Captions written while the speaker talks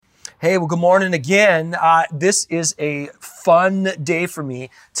Hey, well, good morning again. This is a fun day for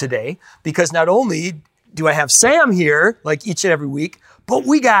me today because not only do I have Sam here, like each and every week, but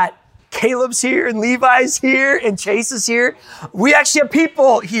we got Caleb's here and Levi's here and Chase is here. We actually have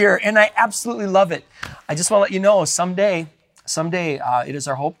people here and I absolutely love it. I just want to let you know someday, it is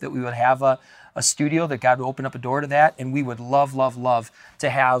our hope that we would have a studio, that God would open up a door to that, and we would love to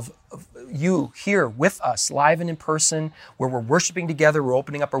have you here with us, live and in person, where we're worshiping together, we're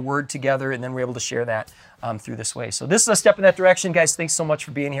opening up our word together, and then we're able to share that through this way. So this is a step in that direction, guys. Thanks so much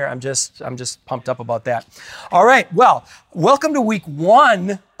for being here. I'm just pumped up about that. All right, well, welcome to week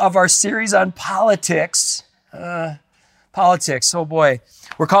 1 of our series on politics. Politics, oh boy.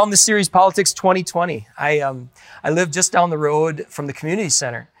 We're calling this series Politics 2020. I live just down the road from the community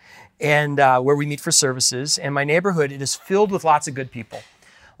center, and where we meet for services. And my neighborhood, it is filled with lots of good people.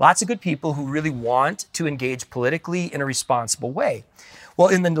 Lots of good people who really want to engage politically in a responsible way. Well,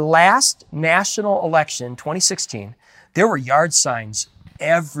 in the last national election, 2016, there were yard signs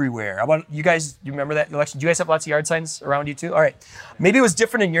everywhere. You remember that election? Do you guys have lots of yard signs around you too? All right. Maybe it was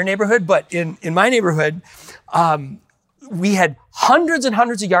different in your neighborhood, but in my neighborhood, we had hundreds and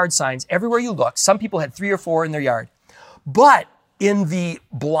hundreds of yard signs everywhere you look. Some people had 3 or 4 in their yard. But in the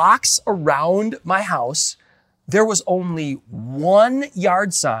blocks around my house, there was only 1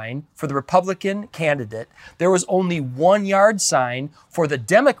 yard sign for the Republican candidate. There was only 1 yard sign for the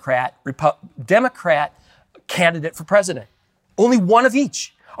Democrat candidate for president. Only 1 of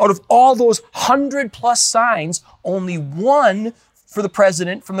each. Out of all those 100+ signs, only 1 for the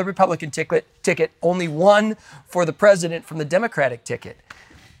president from the Republican ticket, only 1 for the president from the Democratic ticket.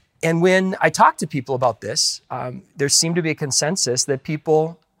 And when I talked to people about this, there seemed to be a consensus that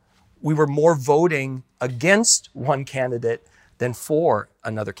we were more voting against one candidate than for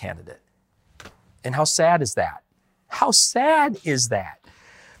another candidate. And how sad is that? How sad is that?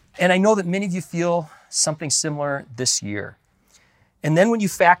 And I know that many of you feel something similar this year. And then when you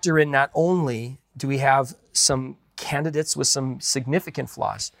factor in, not only do we have some candidates with some significant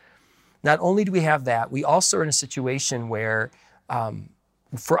flaws, not only do we have that, we also are in a situation where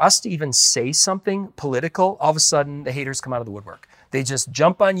for us to even say something political, all of a sudden the haters come out of the woodwork. They just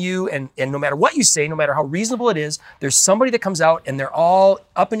jump on you, and no matter what you say, no matter how reasonable it is, there's somebody that comes out and they're all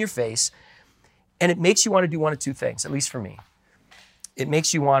up in your face, and it makes you want to do one of 2 things, at least for me. It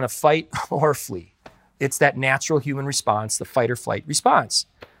makes you want to fight or flee. It's that natural human response, the fight or flight response.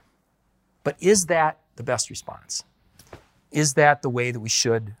 But is that the best response? Is that the way that we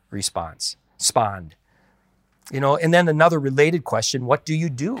should respond? And then another related question, what do you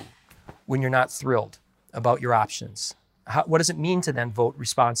do when you're not thrilled about your options? What does it mean to then vote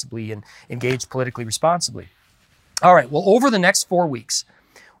responsibly and engage politically responsibly? All right, well, over the next 4 weeks,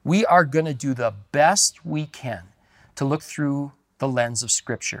 we are going to do the best we can to look through the lens of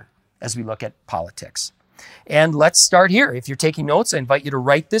Scripture as we look at politics. And let's start here. If you're taking notes, I invite you to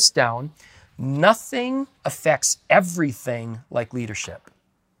write this down. Nothing affects everything like leadership.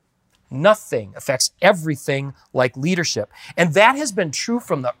 Nothing affects everything like leadership. And that has been true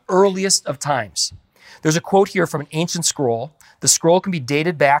from the earliest of times. There's a quote here from an ancient scroll. The scroll can be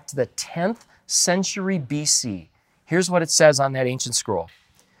dated back to the 10th century BC. Here's what it says on that ancient scroll.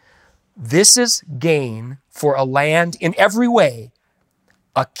 This is gain for a land in every way,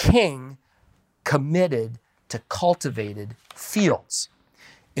 a king committed to cultivated fields.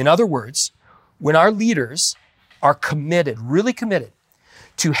 In other words, when our leaders are committed, really committed,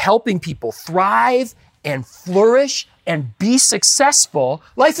 to helping people thrive and flourish and be successful,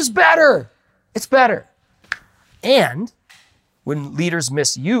 life is better. It's better. And when leaders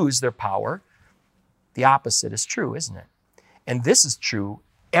misuse their power, the opposite is true, isn't it? And this is true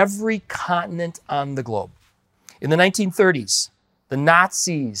every continent on the globe. In the 1930s, the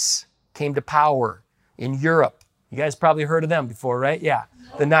Nazis came to power in Europe. You guys probably heard of them before, right? Yeah,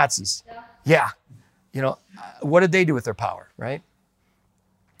 no. The Nazis. Yeah. What did they do with their power, right?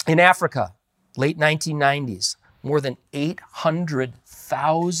 In Africa, late 1990s, more than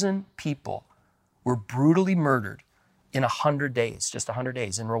 800,000 people were brutally murdered in 100 days, just 100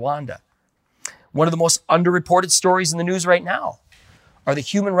 days in Rwanda. One of the most underreported stories in the news right now are the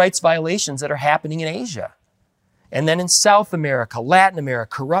human rights violations that are happening in Asia. And then in South America, Latin America,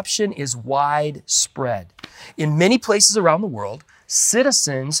 corruption is widespread. In many places around the world,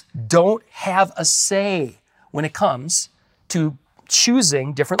 citizens don't have a say when it comes to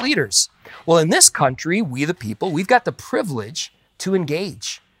choosing different leaders. Well, in this country, we the people, we've got the privilege to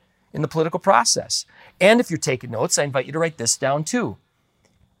engage in the political process. And if you're taking notes, I invite you to write this down too.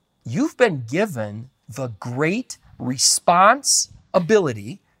 You've been given the great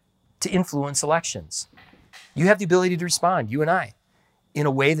responsibility to influence elections. You have the ability to respond, you and I. in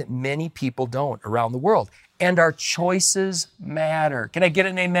a way that many people don't around the world. And our choices matter. Can I get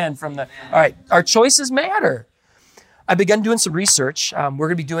an amen from the? All right, our choices matter. I begun doing some research. We're going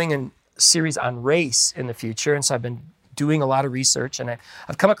to be doing a series on race in the future. And so I've been doing a lot of research, and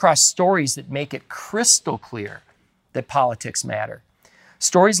I've come across stories that make it crystal clear that politics matter.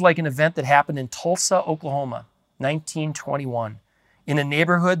 Stories like an event that happened in Tulsa, Oklahoma, 1921, in a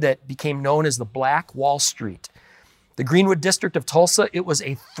neighborhood that became known as the Black Wall Street. The Greenwood District of Tulsa, it was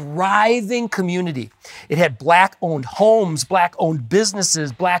a thriving community. It had Black-owned homes, Black-owned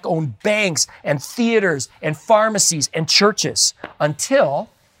businesses, Black-owned banks and theaters and pharmacies and churches until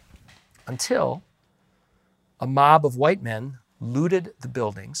a mob of white men looted the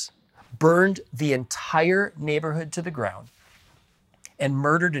buildings, burned the entire neighborhood to the ground, and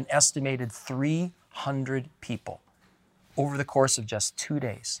murdered an estimated 300 people over the course of just 2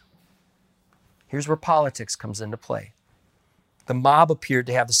 days. Here's where politics comes into play. The mob appeared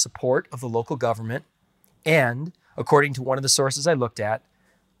to have the support of the local government, and according to one of the sources I looked at,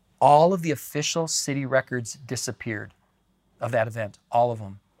 all of the official city records disappeared of that event, all of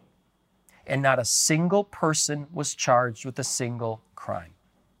them. And not a single person was charged with a single crime.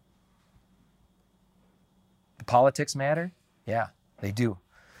 The politics matter? Yeah, they do.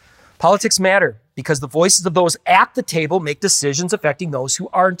 Politics matter because the voices of those at the table make decisions affecting those who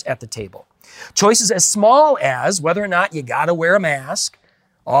aren't at the table. Choices as small as whether or not you got to wear a mask,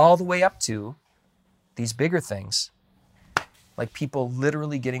 all the way up to these bigger things, like people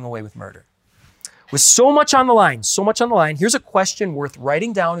literally getting away with murder. With so much on the line, here's a question worth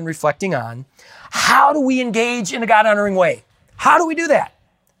writing down and reflecting on. How do we engage in a God-honoring way? How do we do that?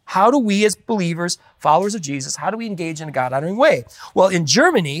 How do we as believers, followers of Jesus, how do we engage in a God-honoring way? Well, in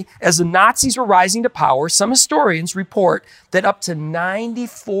Germany, as the Nazis were rising to power, some historians report that up to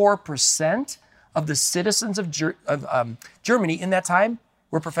 94% of the citizens of Germany in that time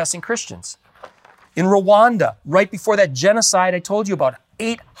were professing Christians. In Rwanda, right before that genocide I told you about,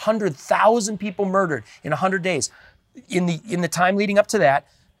 800,000 people murdered in 100 days. In the time leading up to that,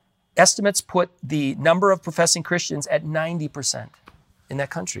 estimates put the number of professing Christians at 90% in that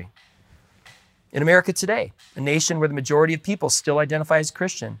country. In America today, a nation where the majority of people still identify as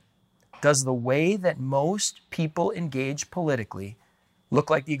Christian, does the way that most people engage politically look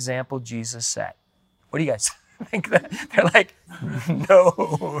like the example Jesus set? What do you guys think? They're like,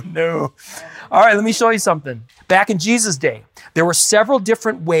 no. All right, let me show you something. Back in Jesus' day, there were several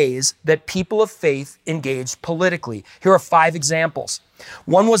different ways that people of faith engaged politically. Here are 5 examples.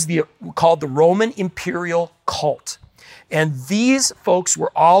 One was called the Roman imperial cult. And these folks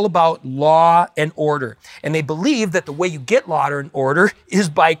were all about law and order. And they believed that the way you get law and order is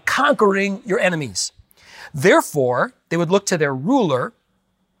by conquering your enemies. Therefore, they would look to their ruler,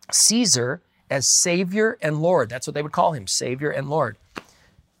 Caesar, as Savior and Lord. That's what they would call him, Savior and Lord.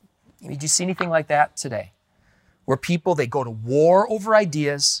 Do you see anything like that today? Where people, they go to war over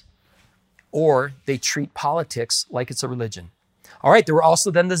ideas, or they treat politics like it's a religion. All right, there were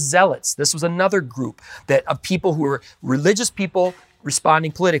also then the Zealots. This was another group of people who were religious people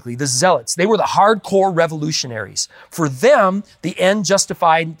responding politically. The Zealots, they were the hardcore revolutionaries. For them, the end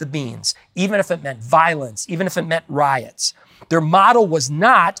justified the means, even if it meant violence, even if it meant riots. Their motto was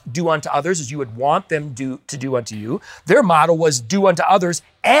not do unto others as you would want them to do unto you. Their motto was do unto others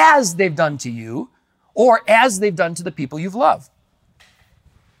as they've done to you, or as they've done to the people you've loved.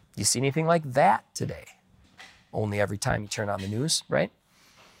 Do you see anything like that today? Only every time you turn on the news, right?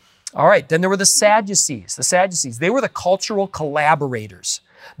 All right, then there were the Sadducees. The Sadducees, they were the cultural collaborators.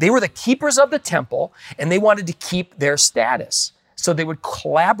 They were the keepers of the temple, and they wanted to keep their status. So they would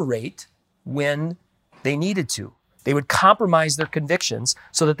collaborate when they needed to. They would compromise their convictions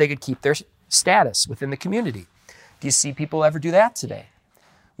so that they could keep their status within the community. Do you see people ever do that today?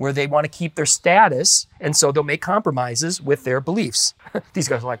 Where they want to keep their status, and so they'll make compromises with their beliefs. These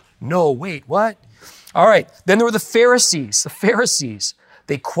guys are like, no, wait, what? All right, then there were the Pharisees. The Pharisees,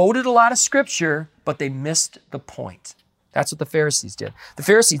 they quoted a lot of scripture, but they missed the point. That's what the Pharisees did. The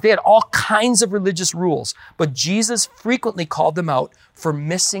Pharisees, they had all kinds of religious rules, but Jesus frequently called them out for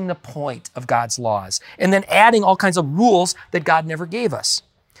missing the point of God's laws and then adding all kinds of rules that God never gave us.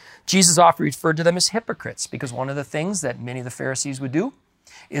 Jesus often referred to them as hypocrites because one of the things that many of the Pharisees would do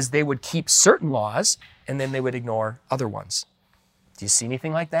is they would keep certain laws and then they would ignore other ones. Do you see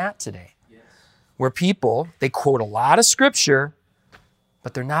anything like that today? Where people, they quote a lot of scripture,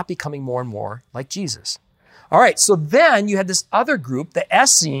 but they're not becoming more and more like Jesus. All right, so then you had this other group, the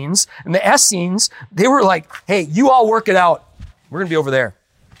Essenes, and the Essenes, they were like, hey, you all work it out. We're going to be over there.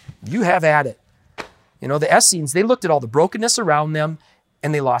 You have at it. You know, the Essenes, they looked at all the brokenness around them,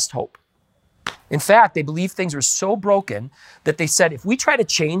 and they lost hope. In fact, they believed things were so broken that they said, if we try to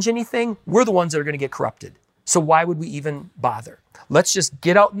change anything, we're the ones that are going to get corrupted. So why would we even bother? Let's just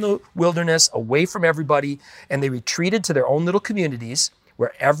get out in the wilderness, away from everybody. And they retreated to their own little communities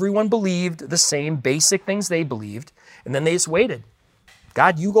where everyone believed the same basic things they believed. And then they just waited.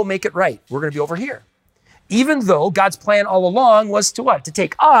 God, you go make it right. We're going to be over here. Even though God's plan all along was to what? To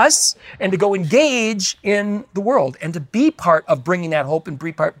take us and to go engage in the world and to be part of bringing that hope and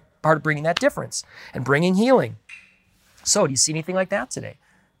be part of bringing that difference and bringing healing. So do you see anything like that today?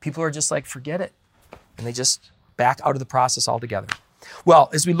 People are just like, forget it. And they just back out of the process altogether. Well,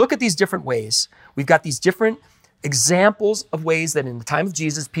 as we look at these different ways, we've got these different examples of ways that in the time of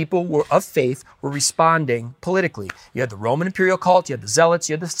Jesus, people of faith were responding politically. You had the Roman imperial cult, you had the Zealots,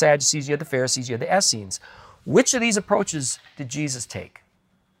 you had the Sadducees, you had the Pharisees, you had the Essenes. Which of these approaches did Jesus take?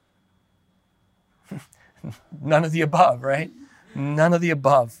 None of the above, right? None of the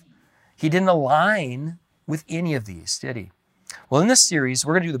above. He didn't align with any of these, did he? Well, in this series,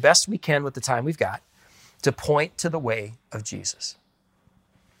 we're going to do the best we can with the time we've got to point to the way of Jesus.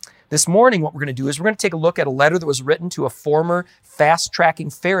 This morning, what we're going to do is we're going to take a look at a letter that was written to a former fast-tracking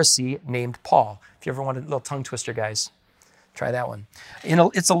Pharisee named Paul. If you ever want a little tongue twister, guys, try that one.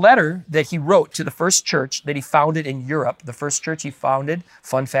 It's a letter that he wrote to the first church that he founded in Europe. The first church he founded,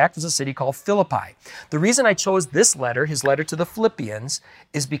 fun fact, was a city called Philippi. The reason I chose this letter, his letter to the Philippians,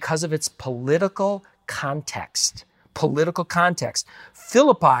 is because of its political context. Political context.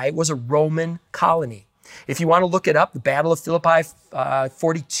 Philippi was a Roman colony. If you want to look it up, the Battle of Philippi,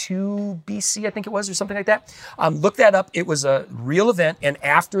 42 BC, I think it was, or something like that. Look that up. It was a real event. And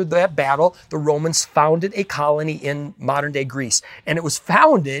after that battle, the Romans founded a colony in modern-day Greece. And it was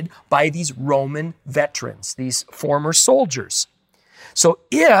founded by these Roman veterans, these former soldiers. So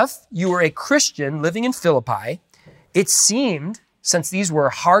if you were a Christian living in Philippi, it seemed, since these were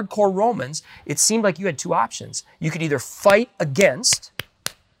hardcore Romans, it seemed like you had two options. You could either fight against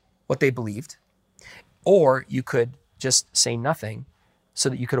what they believed, or you could just say nothing so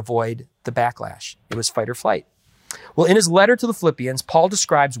that you could avoid the backlash. It was fight or flight. Well, in his letter to the Philippians, Paul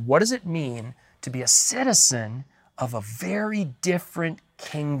describes what does it mean to be a citizen of a very different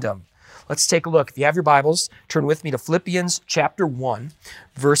kingdom. Let's take a look. If you have your Bibles, turn with me to Philippians chapter 1,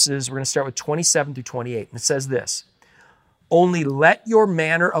 verses, we're going to start with 27 through 28. And it says this, "Only let your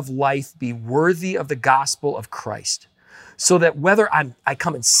manner of life be worthy of the gospel of Christ, so that whether I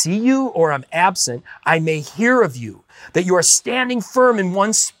come and see you or I'm absent, I may hear of you, that you are standing firm in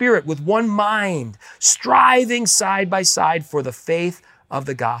one spirit with one mind, striving side by side for the faith of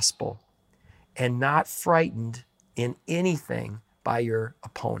the gospel, and not frightened in anything by your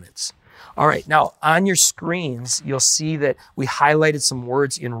opponents." All right, now on your screens, you'll see that we highlighted some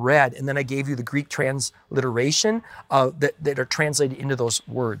words in red, and then I gave you the Greek transliteration that are translated into those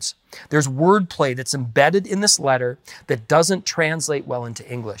words. There's wordplay that's embedded in this letter that doesn't translate well into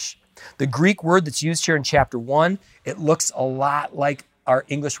English. The Greek word that's used here in chapter 1, it looks a lot like our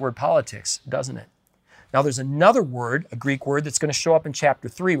English word politics, doesn't it? Now there's another word, a Greek word, that's going to show up in chapter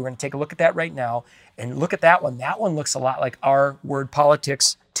 3. We're going to take a look at that right now and look at that one. That one looks a lot like our word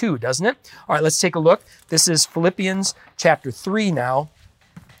politics too, doesn't it? All right, let's take a look. This is Philippians chapter 3 now,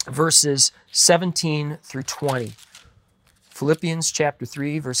 verses 17 through 20. Philippians chapter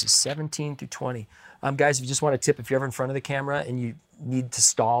 3, verses 17 through 20. Guys, if you just want to tip, if you're ever in front of the camera and you need to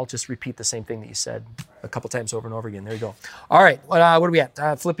stall, just repeat the same thing that you said a couple times over and over again. There you go. All right, what are we at?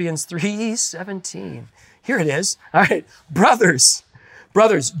 Philippians 3:17. Here it is. All right, brothers,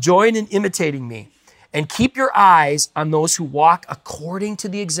 join in imitating me and keep your eyes on those who walk according to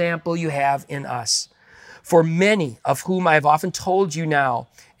the example you have in us. For many of whom I have often told you now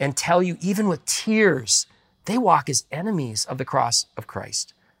and tell you even with tears, they walk as enemies of the cross of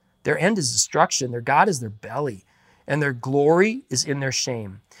Christ. Their end is destruction. Their God is their belly, and their glory is in their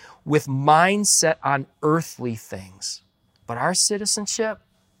shame, with minds set on earthly things. But our citizenship,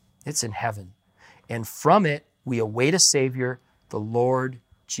 it's in heaven. And from it, we await a Savior, the Lord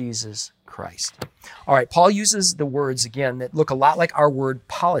Jesus Christ. All right, Paul uses the words, again, that look a lot like our word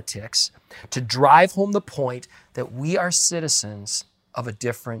politics to drive home the point that we are citizens of a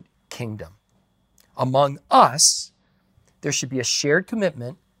different kingdom. Among us, there should be a shared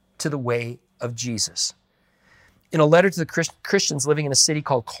commitment to the way of Jesus. In a letter to the Christians living in a city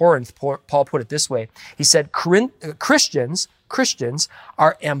called Corinth, Paul put it this way. He said, Christians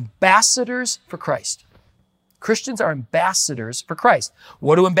are ambassadors for Christ. Christians are ambassadors for Christ.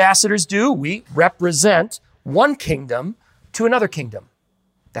 What do ambassadors do? We represent one kingdom to another kingdom.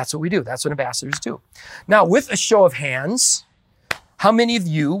 That's what we do. That's what ambassadors do. Now, with a show of hands, how many of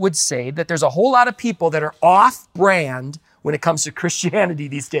you would say that there's a whole lot of people that are off-brand when it comes to Christianity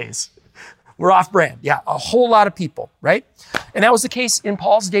these days? We're off brand. Yeah, a whole lot of people, right? And that was the case in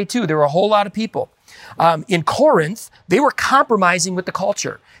Paul's day too. There were a whole lot of people. In Corinth, they were compromising with the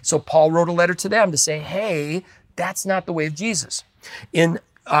culture. So Paul wrote a letter to them to say, hey, that's not the way of Jesus.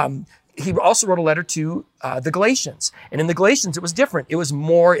 He also wrote a letter to the Galatians. And in the Galatians, it was different. It was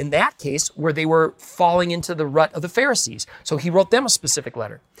more, in that case, where they were falling into the rut of the Pharisees. So he wrote them a specific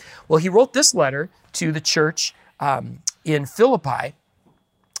letter. Well, he wrote this letter to the church in Philippi,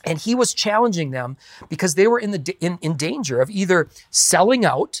 and he was challenging them because they were in danger of either selling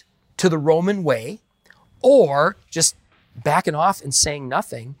out to the Roman way or just backing off and saying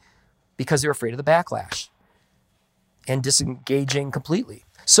nothing because they're afraid of the backlash and disengaging completely.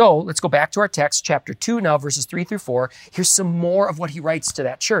 So let's go back to our text, chapter 2 now, verses 3 through 4. Here's some more of what he writes to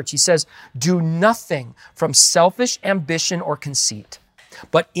that church. He says, do nothing from selfish ambition or conceit,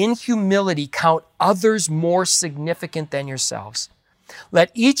 but in humility count others more significant than yourselves.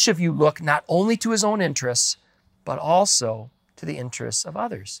 Let each of you look not only to his own interests, but also to the interests of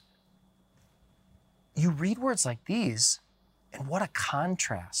others. You read words like these, and what a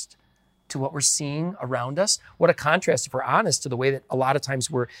contrast to what we're seeing around us. What a contrast, if we're honest, to the way that a lot of times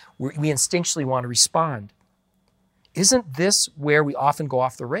we instinctually want to respond. Isn't this where we often go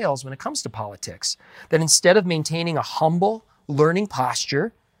off the rails when it comes to politics? That instead of maintaining a humble, learning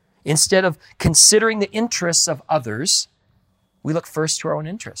posture, instead of considering the interests of others, we look first to our own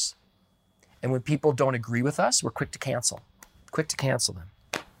interests. And when people don't agree with us, we're quick to cancel them.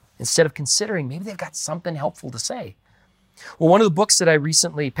 Instead of considering maybe they've got something helpful to say. Well, one of the books that I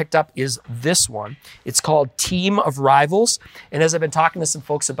recently picked up is this one. It's called Team of Rivals. And as I've been talking to some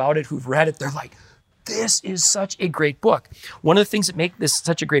folks about it who've read it, they're like, this is such a great book. One of the things that make this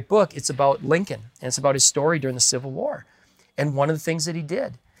such a great book, it's about Lincoln, and it's about his story during the Civil War. And one of the things that he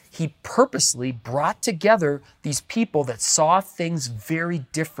did, he purposely brought together these people that saw things very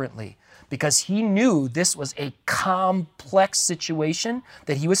differently because he knew this was a complex situation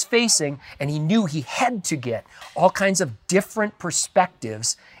that he was facing, and he knew he had to get all kinds of different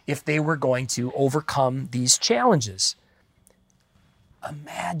perspectives if they were going to overcome these challenges.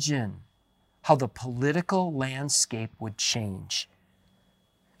 Imagine how the political landscape would change.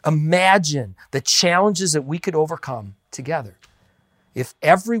 Imagine the challenges that we could overcome together if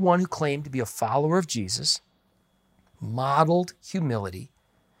everyone who claimed to be a follower of Jesus modeled humility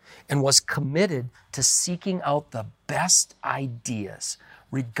and was committed to seeking out the best ideas,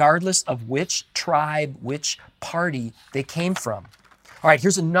 regardless of which tribe, which party they came from. All right,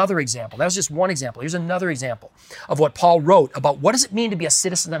 here's another example. That was just one example. Here's another example of what Paul wrote about what does it mean to be a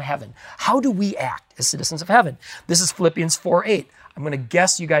citizen of heaven? How do we act as citizens of heaven? This is Philippians 4:8. I'm going to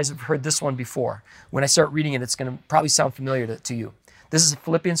guess you guys have heard this one before. When I start reading it, it's going to probably sound familiar to you. This is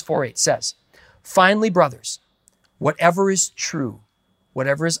Philippians 4:8. It says, finally, brothers, whatever is true,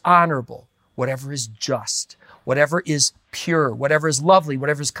 whatever is honorable, whatever is just, whatever is pure, whatever is lovely,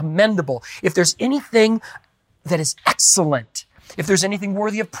 whatever is commendable, if there's anything that is excellent, if there's anything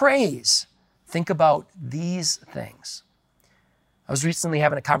worthy of praise, think about these things. I was recently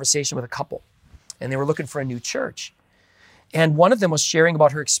having a conversation with a couple, and they were looking for a new church. And one of them was sharing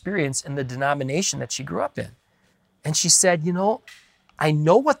about her experience in the denomination that she grew up in. And she said, I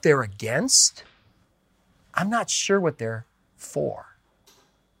know what they're against. I'm not sure what they're for.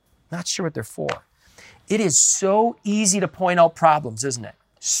 Not sure what they're for. It is so easy to point out problems, isn't it?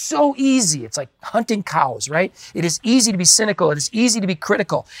 So easy. It's like hunting cows, right? It is easy to be cynical. It is easy to be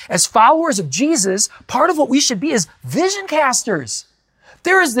critical. As followers of Jesus, part of what we should be is vision casters.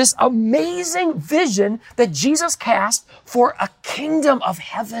 There is this amazing vision that Jesus cast for a kingdom of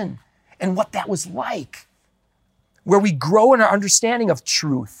heaven and what that was like, where we grow in our understanding of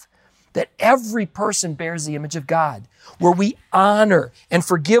truth, that every person bears the image of God, where we honor and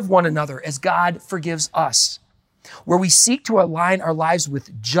forgive one another as God forgives us, where we seek to align our lives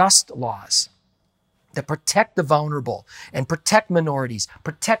with just laws that protect the vulnerable and protect minorities,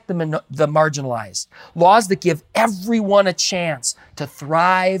 protect the marginalized, laws that give everyone a chance to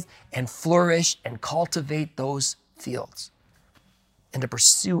thrive and flourish and cultivate those fields and to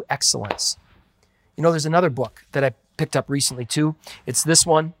pursue excellence. There's another book that I picked up recently too. It's this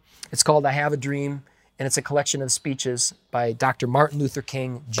one. It's called I Have a Dream, and it's a collection of speeches by Dr. Martin Luther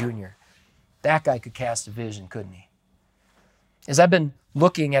King Jr. That guy could cast a vision, couldn't he? As I've been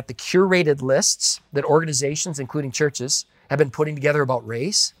looking at the curated lists that organizations, including churches, have been putting together about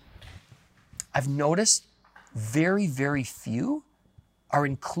race, I've noticed very, very few are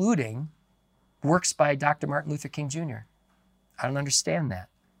including works by Dr. Martin Luther King Jr. I don't understand that.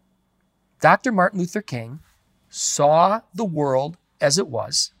 Dr. Martin Luther King saw the world as it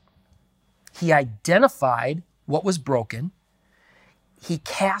was. He identified what was broken. he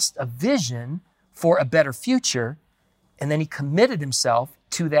cast a vision for a better future, and then he committed himself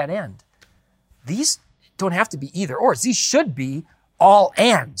to that end. These don't have to be either ors. These should be all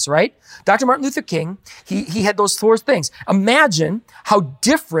ands, right? Dr. Martin Luther King, he had those four things. Imagine how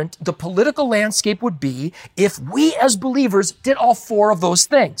different the political landscape would be if we as believers did all four of those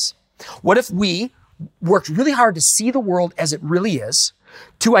things. What if we worked really hard to see the world as it really is,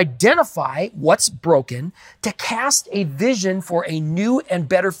 to identify what's broken, to cast a vision for a new and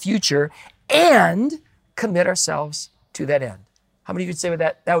better future, and commit ourselves to that end? How many of you would say with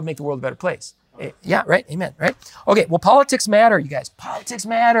that would make the world a better place? Yeah, right? Amen, right? Okay, well, politics matter, you guys. Politics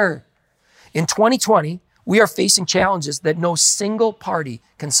matter. In 2020, we are facing challenges that no single party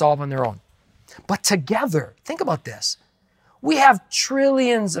can solve on their own. But together, think about this. We have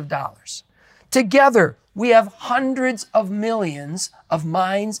trillions of dollars. Together, we have hundreds of millions of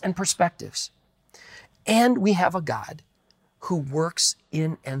minds and perspectives. And we have a God who works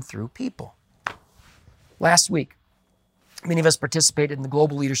in and through people. Last week, many of us participated in the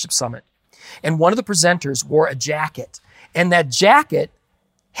Global Leadership Summit. And one of the presenters wore a jacket. And that jacket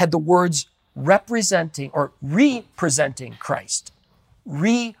had the words representing Christ.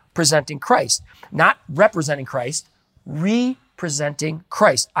 Representing Christ. Not representing Christ, representing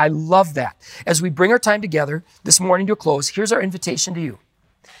Christ. I love that. As we bring our time together this morning to a close, here's our invitation to you.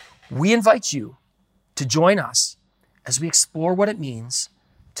 We invite you to join us as we explore what it means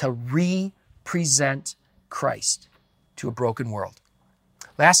to represent Christ to a broken world.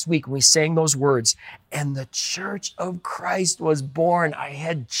 Last week, when we sang those words, and the Church of Christ was born, I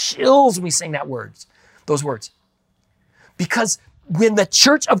had chills when we sang those words. Because when the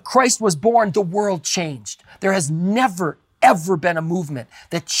Church of Christ was born, the world changed. There has never, ever been a movement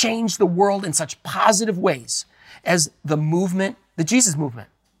that changed the world in such positive ways as the Jesus movement.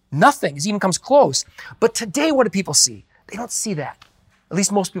 Nothing even comes close. But today, what do people see? They don't see that. At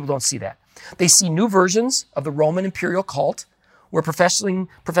least most people don't see that. They see new versions of the Roman imperial cult, where professing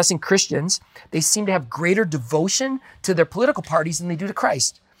Christians, they seem to have greater devotion to their political parties than they do to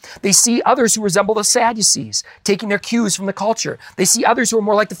Christ. They see others who resemble the Sadducees, taking their cues from the culture. They see others who are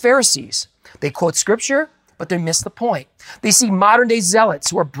more like the Pharisees. They quote scripture, but they miss the point. They see modern day zealots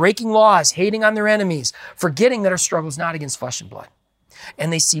who are breaking laws, hating on their enemies, forgetting that our struggle is not against flesh and blood.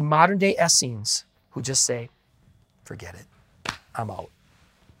 And they see modern day Essenes who just say, forget it, I'm out.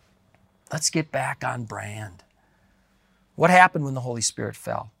 Let's get back on brand. What happened when the Holy Spirit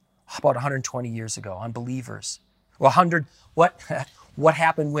fell? About 120 years ago on believers. Well, what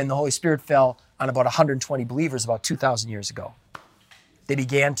happened when the Holy Spirit fell on about 120 believers about 2,000 years ago? They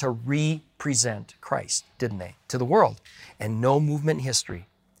began to represent Christ, didn't they, to the world. And no movement in history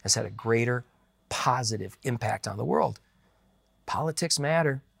has had a greater positive impact on the world. Politics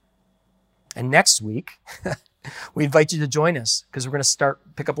matter. And next week, we invite you to join us because we're going to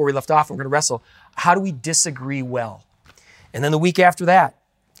pick up where we left off. And we're going to wrestle. How do we disagree well? And then the week after that,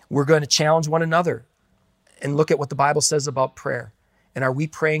 we're going to challenge one another and look at what the Bible says about prayer. And are we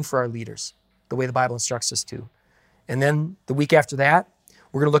praying for our leaders the way the Bible instructs us to? And then the week after that,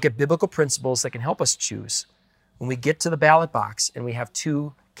 we're going to look at biblical principles that can help us choose when we get to the ballot box and we have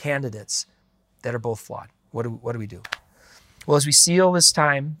two candidates that are both flawed. What do we do? Well, as we seal this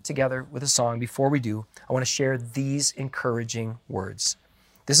time together with a song, before we do, I want to share these encouraging words.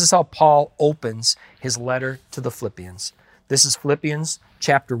 This is how Paul opens his letter to the Philippians. This is Philippians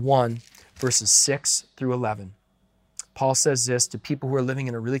chapter 1, verses 6 through 11. Paul says this to people who are living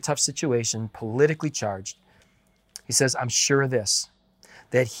in a really tough situation, politically charged. He says, I'm sure of this,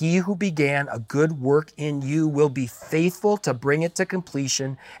 that he who began a good work in you will be faithful to bring it to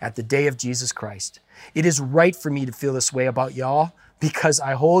completion at the day of Jesus Christ. It is right for me to feel this way about y'all because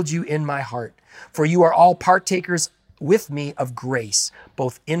I hold you in my heart. For you are all partakers with me of grace,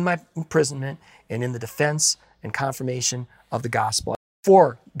 both in my imprisonment and in the defense and confirmation of the gospel.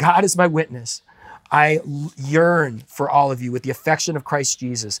 For God is my witness. I yearn for all of you with the affection of Christ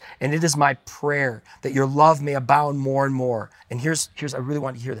Jesus, and it is my prayer that your love may abound more and more. And here's I really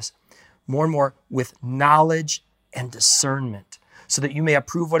want to hear this. More and more with knowledge and discernment, so that you may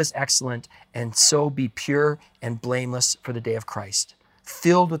approve what is excellent and so be pure and blameless for the day of Christ,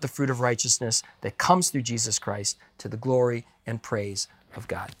 filled with the fruit of righteousness that comes through Jesus Christ to the glory and praise of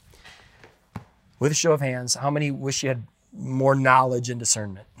God. With a show of hands, how many wish you had more knowledge and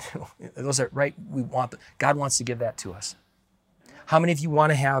discernment? Those are right. God wants to give that to us. How many of you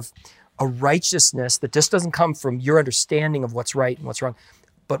want to have a righteousness that just doesn't come from your understanding of what's right and what's wrong,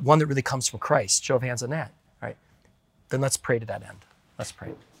 but one that really comes from Christ? Show of hands on that. All right. Then let's pray to that end. Let's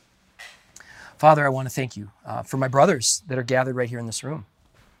pray. Father, I want to thank you for my brothers that are gathered right here in this room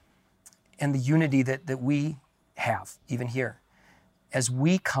and the unity that we have even here. as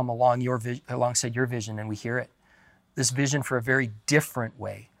we come alongside your vision and we hear it, this vision for a very different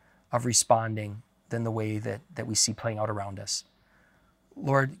way of responding than the way that we see playing out around us.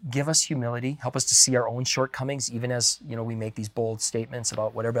 Lord, give us humility. Help us to see our own shortcomings, even as we make these bold statements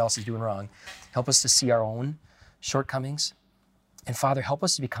about what everybody else is doing wrong. Help us to see our own shortcomings. And Father, help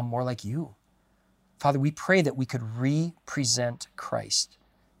us to become more like you. Father, we pray that we could represent Christ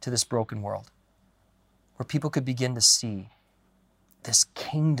to this broken world, where people could begin to see this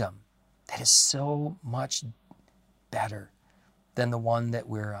kingdom that is so much better than the one that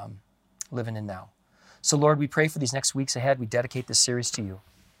we're living in now. So Lord, we pray for these next weeks ahead. We dedicate this series to you.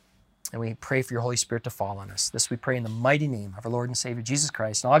 And we pray for your Holy Spirit to fall on us. This we pray in the mighty name of our Lord and Savior, Jesus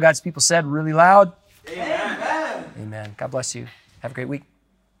Christ. And all God's people said really loud, Amen. Amen. God bless you. Have a great week.